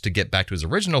Witch to get back to his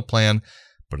original plan,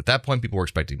 but at that point people were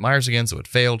expecting Myers again, so it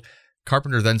failed.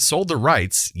 Carpenter then sold the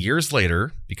rights years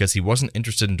later because he wasn't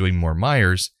interested in doing more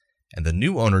Myers, and the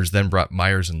new owners then brought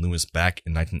Myers and Loomis back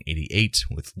in 1988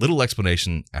 with little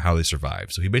explanation of how they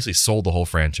survived. So he basically sold the whole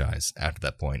franchise after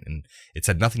that point, and it's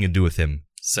had nothing to do with him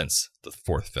since the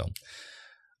fourth film.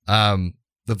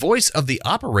 The voice of the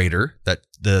operator that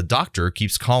the doctor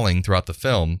keeps calling throughout the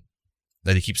film,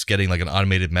 that he keeps getting like an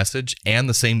automated message, and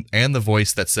the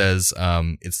voice that says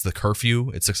it's the curfew,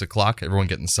 it's 6 o'clock, everyone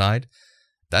get inside.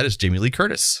 That is Jamie Lee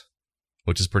Curtis,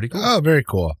 which is pretty cool. Oh, very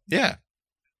cool. Yeah.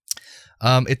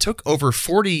 It took over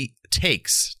 40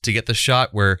 takes to get the shot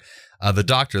where the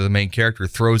doctor, the main character,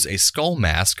 throws a skull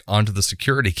mask onto the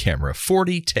security camera.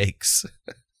 40 takes.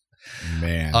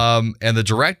 Man. And the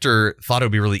director thought it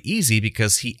would be really easy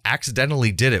because he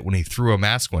accidentally did it when he threw a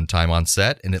mask one time on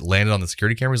set and it landed on the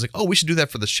security camera. He's like, oh, we should do that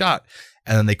for the shot.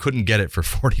 And then they couldn't get it for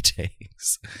 40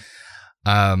 takes.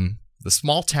 The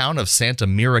small town of Santa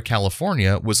Mira,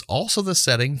 California was also the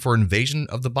setting for Invasion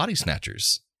of the Body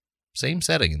Snatchers. Same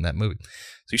setting in that movie.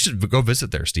 So you should go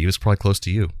visit there, Steve. It's probably close to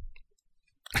you.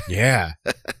 Yeah.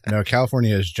 No,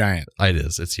 California is giant. It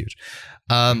is. It's huge.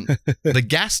 The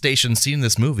gas station seen in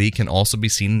this movie can also be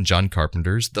seen in John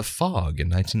Carpenter's The Fog in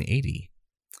 1980.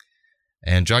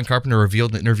 And John Carpenter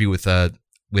revealed in an interview with a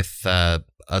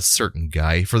certain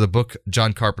guy for the book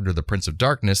John Carpenter, The Prince of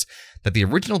Darkness, that the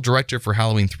original director for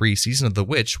Halloween 3 Season of the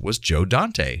Witch was Joe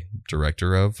Dante,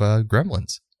 director of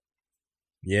Gremlins.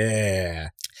 Yeah.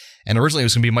 And originally it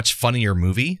was going to be a much funnier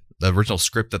movie, the original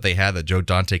script that they had that Joe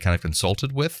Dante kind of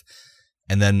consulted with.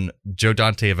 And then Joe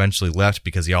Dante eventually left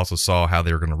because he also saw how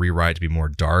they were going to rewrite it to be more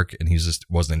dark, and he just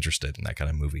wasn't interested in that kind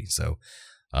of movie. So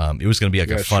it was going to be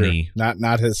like a funny... Sure.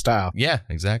 Not his style. Yeah,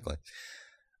 exactly.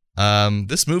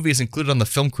 This movie is included on the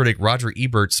film critic Roger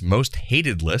Ebert's most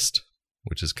hated list,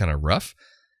 which is kind of rough.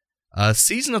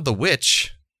 Season of the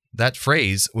Witch, that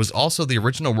phrase, was also the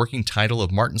original working title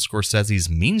of Martin Scorsese's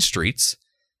Mean Streets.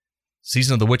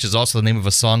 Season of the Witch is also the name of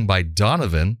a song by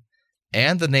Donovan,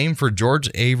 and the name for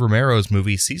George A. Romero's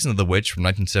movie Season of the Witch from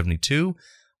 1972,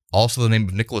 also the name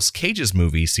of Nicolas Cage's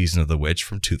movie Season of the Witch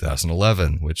from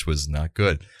 2011, which was not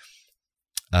good.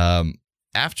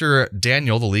 After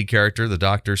Daniel, the lead character, the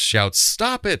doctor, shouts,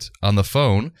 "Stop it!" on the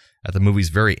phone at the movie's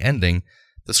very ending,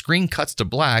 the screen cuts to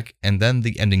black and then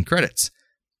the ending credits.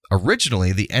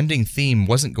 Originally, the ending theme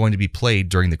wasn't going to be played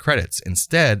during the credits.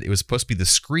 Instead, it was supposed to be the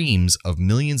screams of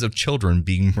millions of children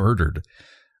being murdered.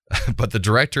 But the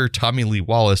director, Tommy Lee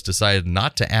Wallace, decided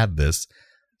not to add this,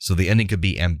 so the ending could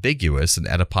be ambiguous and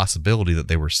add a possibility that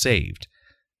they were saved.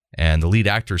 And the lead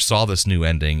actor saw this new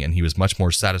ending, and he was much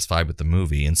more satisfied with the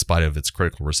movie in spite of its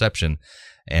critical reception,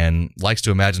 and likes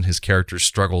to imagine his character's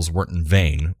struggles weren't in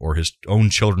vain, or his own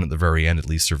children at the very end at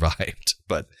least survived.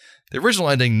 But the original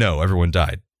ending, no, everyone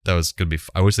died. That was going to be...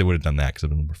 I wish they would have done that because it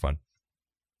would have been more fun.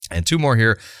 And two more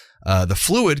here. The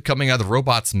fluid coming out of the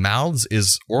robots' mouths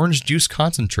is orange juice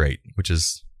concentrate, which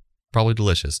is probably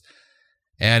delicious.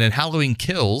 And in Halloween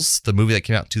Kills, the movie that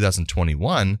came out in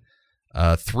 2021,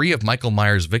 3 of Michael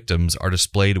Myers' victims are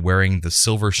displayed wearing the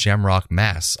silver shamrock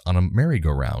masks on a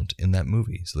merry-go-round in that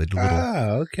movie. So they do a little...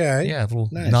 Oh, okay. Yeah, a little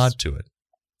nice nod to it.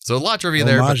 So a lot trivia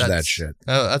there, but Homage that's, that shit.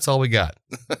 That's all we got.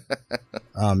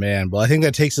 Oh, man. Well, I think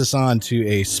that takes us on to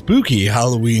a spooky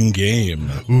Halloween game.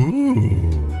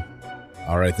 Ooh.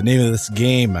 All right. The name of this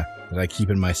game that I keep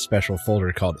in my special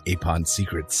folder called Apon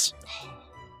Secrets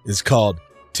is called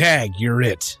Tag You're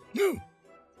It.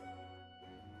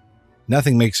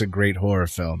 Nothing makes a great horror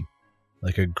film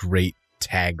like a great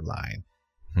tagline.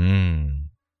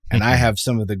 And I have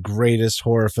some of the greatest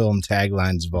horror film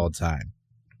taglines of all time.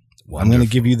 I'm going to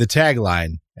give you the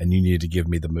tagline, and you need to give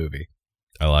me the movie.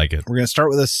 I like it. We're going to start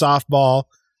with a softball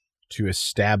to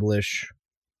establish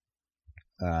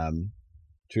the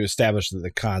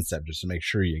concept, just to make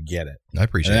sure you get it. I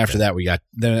appreciate it. And after that,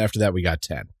 we got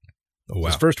 10. Oh, wow.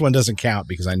 This first one doesn't count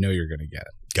because I know you're going to get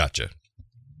it. Gotcha.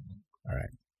 All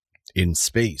right. In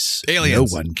space,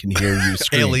 Aliens. no one can hear you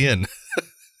scream.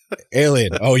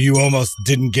 Alien. Oh, you almost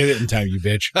didn't get it in time, you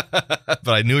bitch. But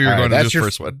I knew you were going to do the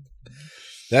first one.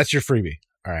 That's your freebie.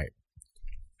 All right.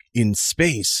 In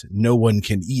space, no one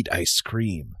can eat ice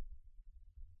cream.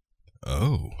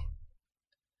 Oh.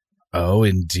 Oh,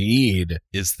 indeed.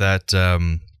 Is that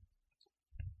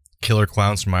Killer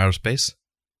Clowns from Outer Space?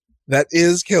 That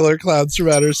is Killer Clowns from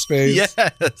Outer Space.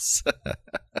 Yes.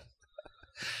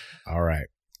 All right.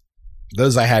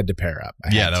 Those I had to pair up.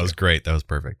 That was great. That was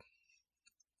perfect.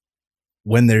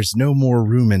 When there's no more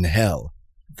room in hell,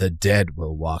 the dead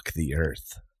will walk the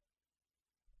earth.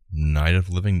 Night of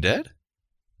the Living Dead?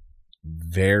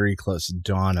 Very close.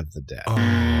 Dawn of the Dead.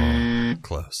 Oh,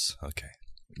 close. Okay.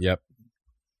 Yep.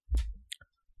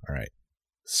 All right.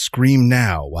 Scream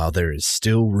now while there is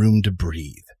still room to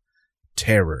breathe.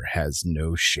 Terror has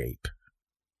no shape.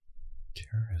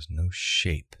 Terror has no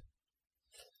shape.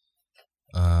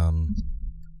 The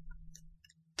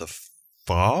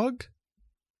Fog?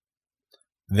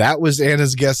 That was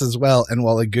Anna's guess as well, and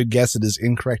while a good guess, it is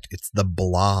incorrect. It's The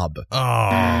Blob. Oh,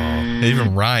 it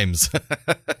even rhymes.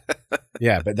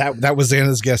 Yeah, but that was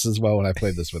Anna's guess as well when I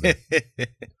played this with her.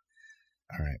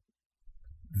 All right.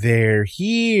 They're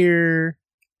here.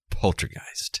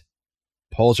 Poltergeist.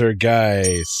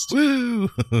 Poltergeist. Woo!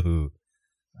 All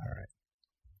right.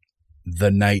 The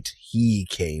Night He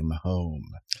Came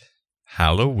Home.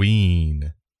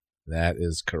 Halloween. That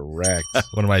is correct.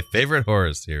 One of my favorite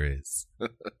horror series.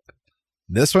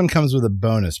 This one comes with a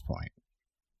bonus point.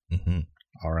 Mm-hmm.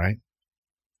 All right.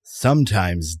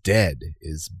 Sometimes dead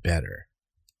is better.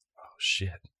 Oh,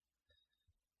 shit.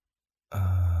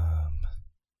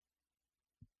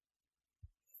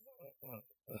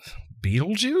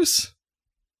 Beetlejuice?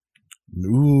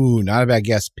 Ooh, not a bad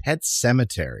guess. Pet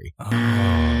Cemetery. Oh.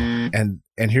 And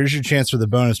here's your chance for the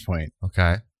bonus point.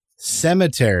 Okay.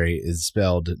 Cemetery is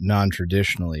spelled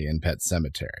non-traditionally in Pet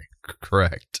Cemetery.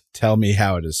 Correct. Tell me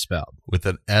how it is spelled. With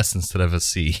an S instead of a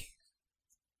C.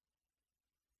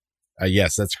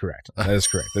 Yes, that's correct. That is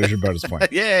correct. There's your bonus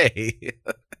point. Yay!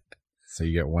 So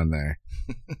you get one there.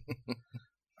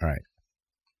 All right.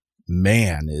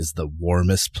 Man is the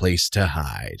warmest place to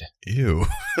hide. Ew.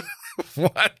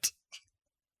 What?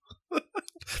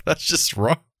 That's just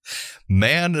wrong.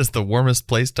 Man is the warmest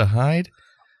place to hide?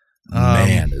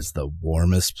 Man is the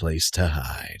warmest place to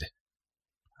hide.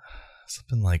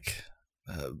 Something like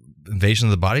Invasion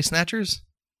of the Body Snatchers?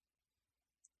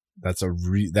 That's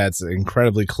that's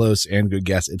incredibly close and good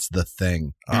guess. It's The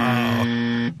Thing.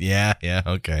 Oh, yeah,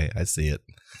 okay. I see it.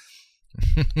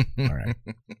 All right.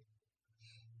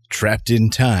 Trapped in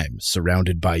time,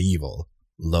 surrounded by evil,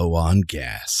 low on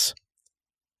gas.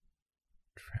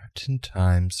 Trapped in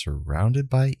time, surrounded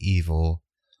by evil,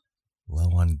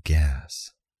 low on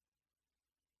gas.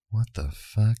 What the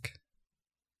fuck?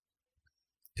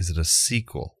 Is it a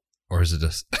sequel or is it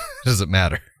does it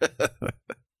matter?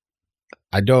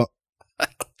 I don't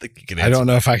think you can I don't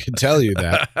know if I can tell you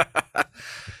that.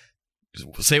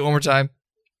 Say it one more time.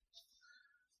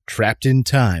 Trapped in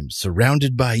time,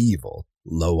 surrounded by evil,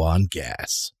 low on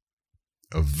gas.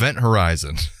 Event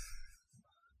Horizon.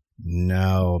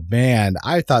 No, man,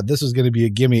 I thought this was going to be a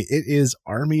gimme. It is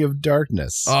Army of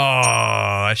Darkness. Oh,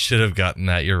 I should have gotten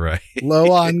that. You're right.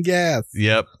 Low on gas.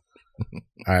 Yep. All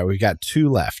right, we've got 2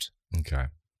 left. Okay. All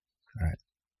right.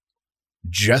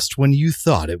 Just when you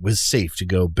thought it was safe to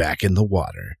go back in the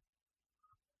water.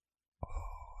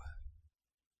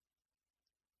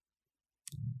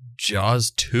 Jaws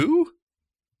 2?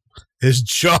 It's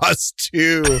Jaws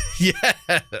 2.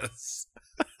 Yes.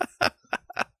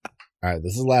 All right,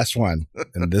 this is the last one,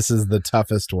 and this is the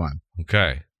toughest one.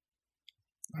 Okay.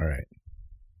 All right.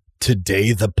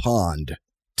 Today the pond,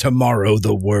 tomorrow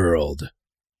the world.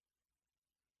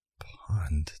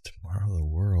 Pond, tomorrow the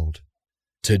world.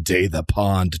 Today the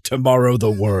pond, tomorrow the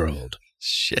world.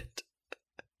 Shit.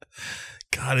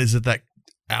 God, is it that?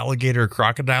 alligator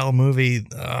crocodile movie.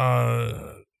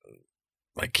 I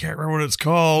can't remember what it's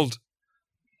called.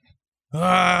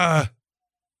 I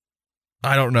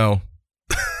don't know.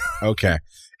 Okay.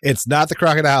 It's not the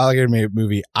Crocodile Alligator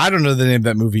movie. I don't know the name of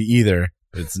that movie either,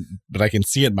 but I can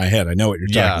see it in my head. I know what you're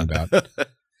talking about.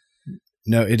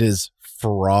 No, it is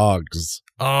Frogs.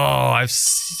 Oh, I've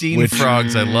seen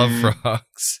Frogs. I love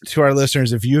Frogs. To our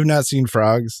listeners, if you have not seen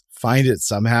Frogs, find it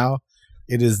somehow.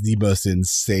 It is the most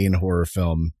insane horror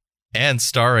film. And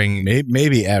starring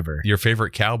maybe ever. Your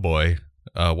favorite cowboy.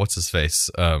 What's his face?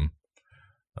 I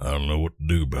don't know what to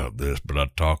do about this, but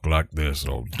I talk like this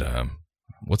all the time.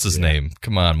 What's his name?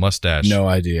 Come on, mustache. No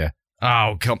idea.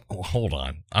 Oh, hold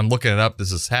on. I'm looking it up.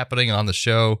 This is happening on the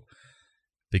show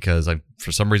because I'm,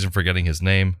 for some reason, forgetting his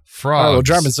name. Frogs. Oh, well,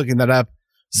 Jarman's looking that up.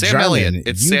 Sam Elliott.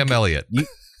 It's Sam Elliott.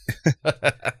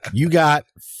 You got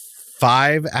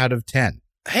 5 out of 10.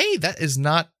 Hey, that is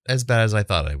not as bad as I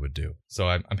thought I would do. So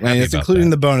I'm happy and it's about including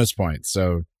that. the bonus points.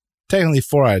 So technically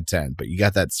 4 out of 10, but you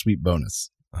got that sweet bonus.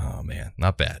 Oh, man.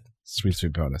 Not bad. Sweet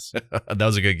bonus. That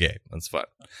was a good game. That's fun.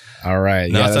 All right.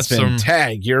 Now Yeah, that's been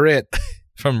Tag. You're it.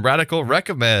 From Radical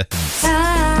Recommend.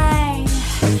 I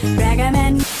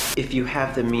recommend. If you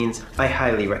have the means, I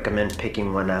highly recommend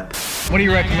picking one up. What do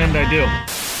you recommend I do?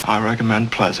 I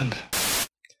recommend Pleasant.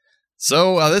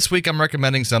 So this week I'm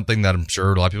recommending something that I'm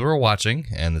sure a lot of people are watching,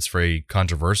 and it's very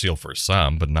controversial for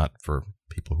some, but not for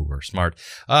people who are smart.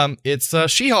 It's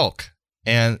She-Hulk.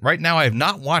 And right now I have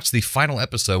not watched the final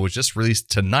episode, which just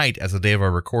released tonight as the day of our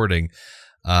recording.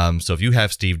 So if you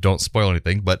have, Steve, don't spoil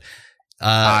anything. But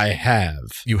I have.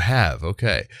 You have,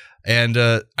 okay. And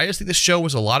I just think this show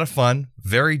was a lot of fun,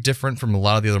 very different from a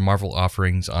lot of the other Marvel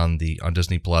offerings on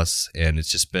Disney Plus, and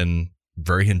it's just been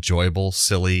very enjoyable,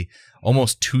 silly,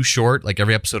 almost too short. Like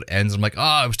every episode ends, I'm like,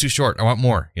 oh, it was too short. I want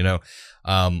more. You know.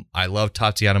 I love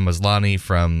Tatiana Maslany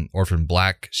from Orphan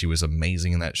Black. She was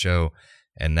amazing in that show.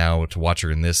 And now to watch her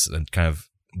in this kind of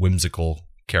whimsical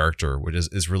character, which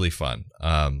is really fun.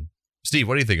 Steve,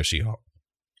 what do you think of She-Hulk?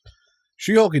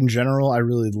 She-Hulk in general, I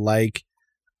really like.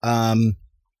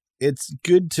 It's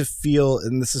good to feel,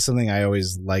 and this is something I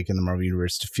always like in the Marvel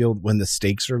Universe, to feel when the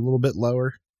stakes are a little bit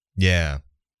lower. Yeah.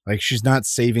 Like she's not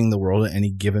saving the world at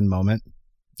any given moment.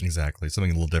 Exactly.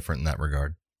 Something a little different in that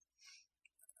regard.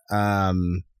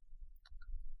 And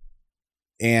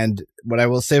what I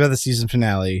will say about the season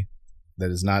finale, that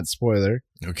is not spoiler,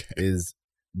 is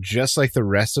just like the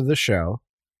rest of the show,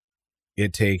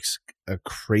 it takes a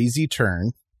crazy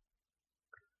turn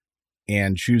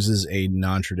and chooses a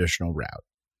non-traditional route.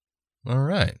 All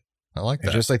right. I like that.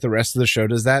 And just like the rest of the show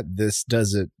does that, this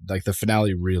does it, like the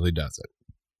finale really does it.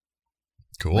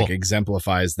 Cool. Like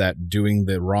exemplifies that, doing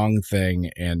the wrong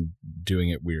thing and doing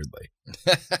it weirdly.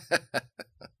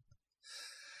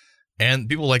 And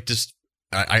people like just,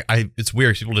 it's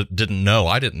weird. People didn't know.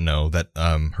 I didn't know that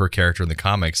her character in the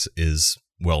comics is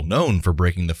well known for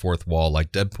breaking the fourth wall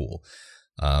like Deadpool.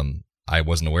 I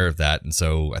wasn't aware of that. And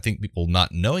so I think people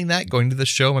not knowing that going to the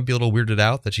show might be a little weirded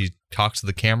out that she talks to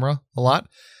the camera a lot.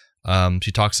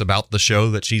 She talks about the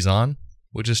show that she's on,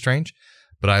 which is strange.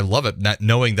 But I love it. Not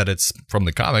knowing that it's from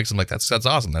the comics, I'm like, that's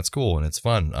awesome. That's cool. And it's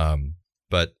fun.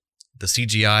 But the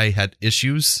CGI had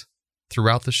issues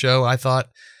throughout the show, I thought.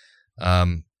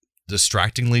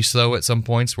 Distractingly so at some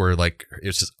points where like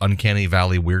it's just uncanny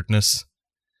valley weirdness,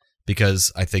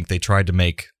 because I think they tried to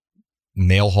make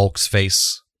male Hulk's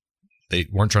face. They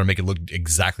weren't trying to make it look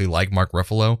exactly like Mark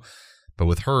Ruffalo, but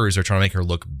with hers, they're trying to make her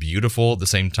look beautiful at the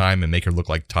same time and make her look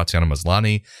like Tatiana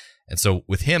Maslany. And so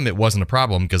with him, it wasn't a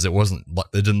problem because it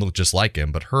didn't look just like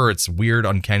him, but her, it's weird,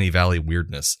 uncanny valley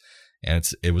weirdness. And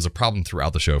it was a problem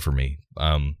throughout the show for me.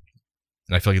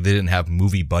 And I feel like they didn't have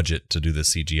movie budget to do the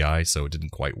CGI, so it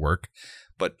didn't quite work.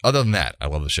 But other than that, I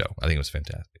love the show. I think it was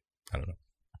fantastic. I don't know.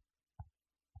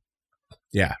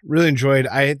 Yeah, really enjoyed.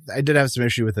 I did have some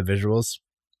issue with the visuals.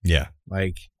 Yeah.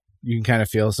 Like, you can kind of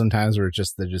feel sometimes where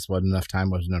there just wasn't enough time,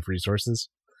 wasn't enough resources.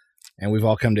 And we've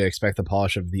all come to expect the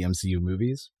polish of the MCU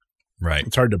movies. Right.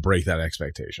 It's hard to break that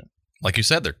expectation. Like you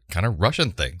said, they're kind of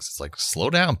rushing things. It's like,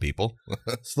 slow down, people.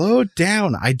 Slow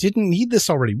down. I didn't need this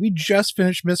already. We just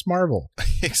finished Ms. Marvel.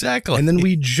 Exactly. And then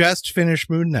we just finished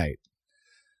Moon Knight.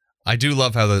 I do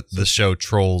love how the show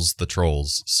trolls the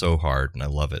trolls so hard, and I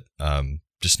love it.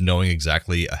 Just knowing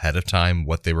exactly ahead of time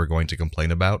what they were going to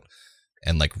complain about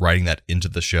and like writing that into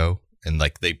the show. And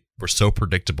like they were so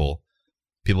predictable.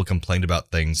 People complained about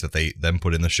things that they then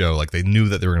put in the show. Like they knew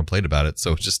that they were going to complain about it.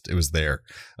 So it was there.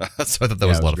 So I thought that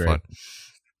was a lot of fun.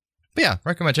 But yeah,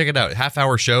 recommend check it out.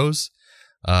 Half-hour shows,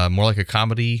 more like a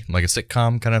comedy, like a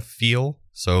sitcom kind of feel.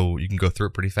 So you can go through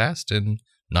it pretty fast in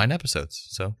 9 episodes.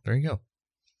 So there you go.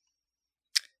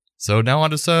 So now on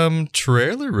to some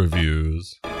trailer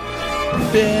reviews.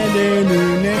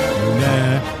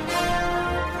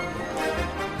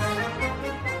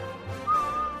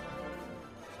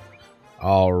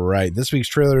 All right. This week's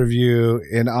trailer review,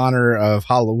 in honor of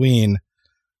Halloween,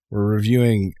 we're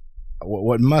reviewing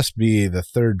what must be the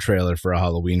third trailer for a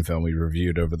Halloween film we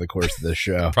reviewed over the course of this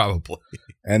show. Probably.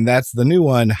 And that's the new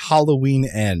one, Halloween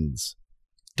Ends.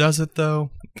 Does it, though?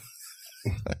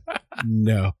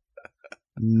 No.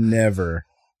 Never.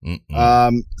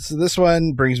 So this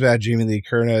one brings back Jamie Lee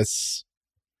Curtis.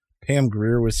 Pam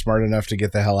Grier was smart enough to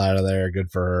get the hell out of there.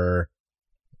 Good for her.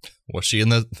 Was she in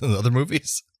the other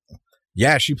movies?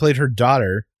 Yeah, she played her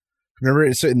daughter.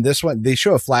 Remember, so in this one, they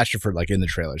show a flash of her like in the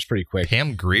trailer. It's pretty quick.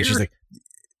 Pam Grier? She's like,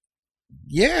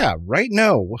 yeah, right.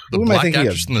 No, who am I thinking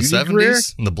of? From the Judy 70s? Greer?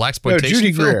 In the blaxploitation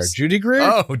Judy Greer. films? Judy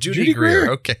Greer? Oh, Judy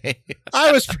Greer. Okay.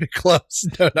 I was pretty close.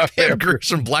 No, not Pam Grier's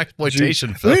from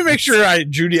blaxploitation films. Let me make sure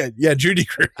Judy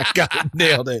Greer. I got it.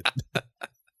 Nailed it.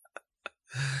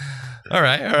 All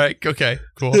right. Okay,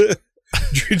 cool.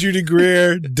 Judy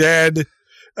Greer, dead.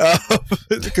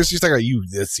 Because she's like,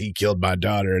 he killed my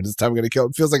daughter, and this time I'm going to kill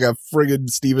him. Feels like a friggin'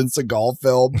 Steven Seagal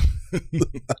film.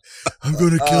 I'm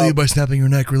going to kill you by snapping your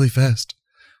neck really fast.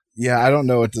 Yeah, I don't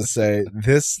know what to say.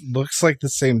 This looks like the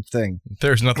same thing.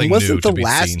 There's nothing new Wasn't to the be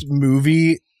last seen.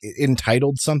 movie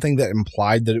entitled something that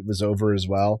implied that it was over as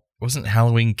well? Wasn't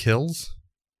Halloween Kills?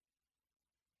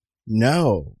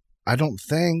 No, I don't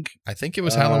think. I think it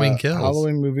was Halloween Kills.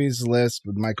 Halloween movies list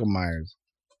with Michael Myers.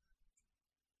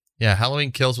 Yeah,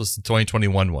 Halloween Kills was the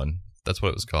 2021 one. That's what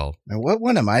it was called. And what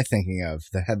one am I thinking of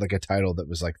that had like a title that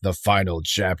was like the final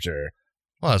chapter?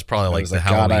 Well, it's probably like the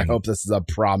Halloween. God, I Halloween. hope this is a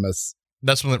promise.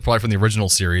 That's probably from the original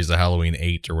series, the Halloween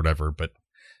 8 or whatever. But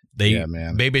they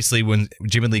basically, when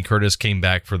Jamie Lee Curtis came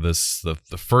back for this, the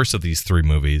first of these three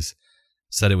movies,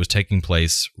 said it was taking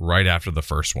place right after the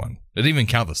first one. It didn't even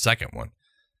count the second one.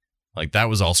 Like that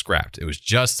was all scrapped. It was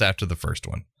just after the first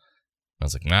one. I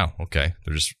was like, wow, okay.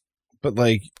 They're just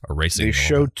erasing. They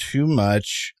show too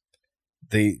much.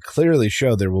 They clearly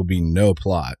show there will be no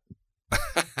plot.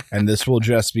 And this will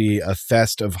just be a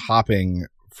fest of hopping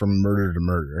from murder to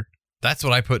murder. That's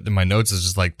what I put in my notes. Is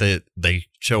just like they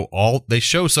show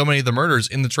so many of the murders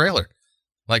in the trailer.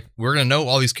 Like we're gonna know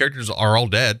all these characters are all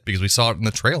dead because we saw it in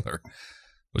the trailer,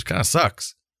 which kind of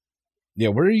sucks. Yeah,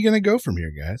 where are you gonna go from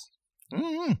here, guys?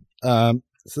 Mm-hmm.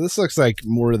 So this looks like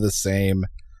more of the same.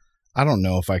 I don't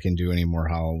know if I can do any more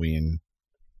Halloween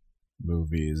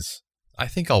movies. I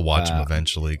think I'll watch them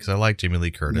eventually because I like Jamie Lee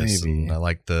Curtis maybe. and I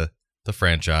like the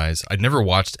franchise. I'd never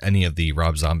watched any of the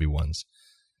Rob Zombie ones.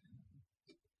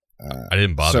 I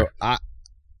didn't bother. So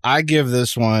I give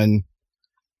this one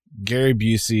Gary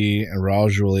Busey and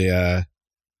Raul Julia,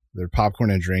 their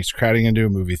popcorn and drinks, crowding into a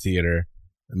movie theater.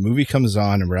 The movie comes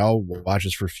on and Raul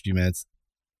watches for a few minutes.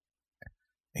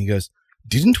 And he goes,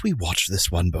 "Didn't we watch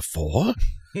this one before?"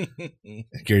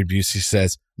 Gary Busey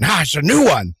says, "Nah, it's a new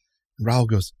one." And Raul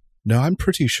goes, "No, I'm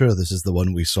pretty sure this is the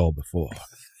one we saw before."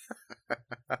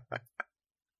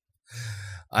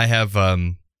 I have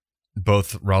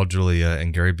both Raul Julia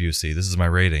and Gary Busey. This is my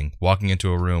rating. Walking into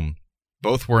a room,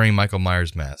 both wearing Michael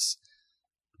Myers masks,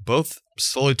 both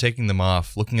slowly taking them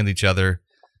off, looking at each other.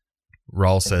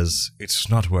 Raul says, "It's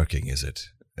not working, is it?"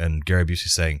 And Gary Busey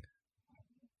saying,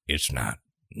 "It's not.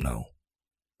 No."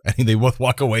 And they both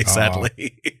walk away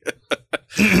sadly.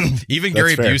 Even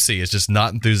Gary Busey is just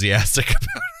not enthusiastic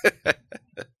about it.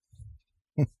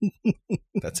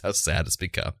 That's how sad it's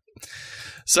become.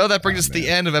 So that brings us to the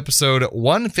end of episode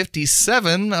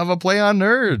 157 of A Play on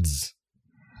Nerds.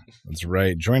 That's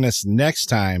right. Join us next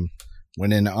time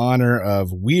when, in honor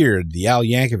of Weird, the Al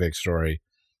Yankovic story,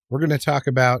 we're going to talk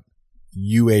about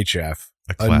UHF,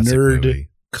 a nerd movie.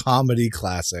 Comedy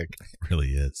classic. It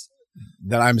really is.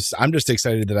 That I'm just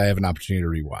excited that I have an opportunity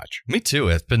to rewatch. Me too.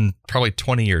 It's been probably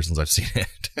 20 years since I've seen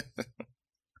it.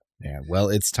 Yeah, well,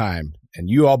 it's time. And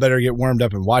you all better get warmed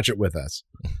up and watch it with us.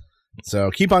 So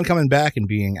keep on coming back and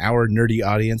being our nerdy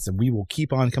audience, and we will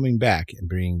keep on coming back and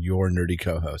being your nerdy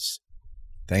co-hosts.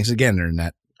 Thanks again,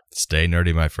 Internet. Stay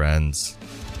nerdy, my friends.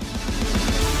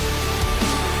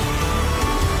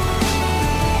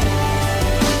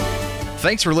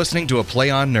 Thanks for listening to A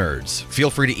Play on Nerds. Feel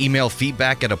free to email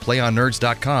feedback at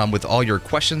aplayonnerds.com with all your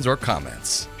questions or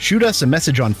comments. Shoot us a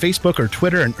message on Facebook or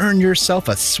Twitter and earn yourself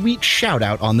a sweet shout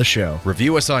out on the show.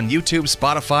 Review us on YouTube,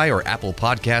 Spotify, or Apple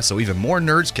Podcasts so even more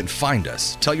nerds can find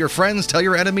us. Tell your friends, tell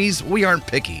your enemies, we aren't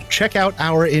picky. Check out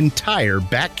our entire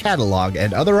back catalog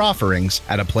and other offerings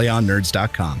at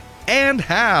aplayonnerds.com. And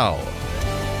how?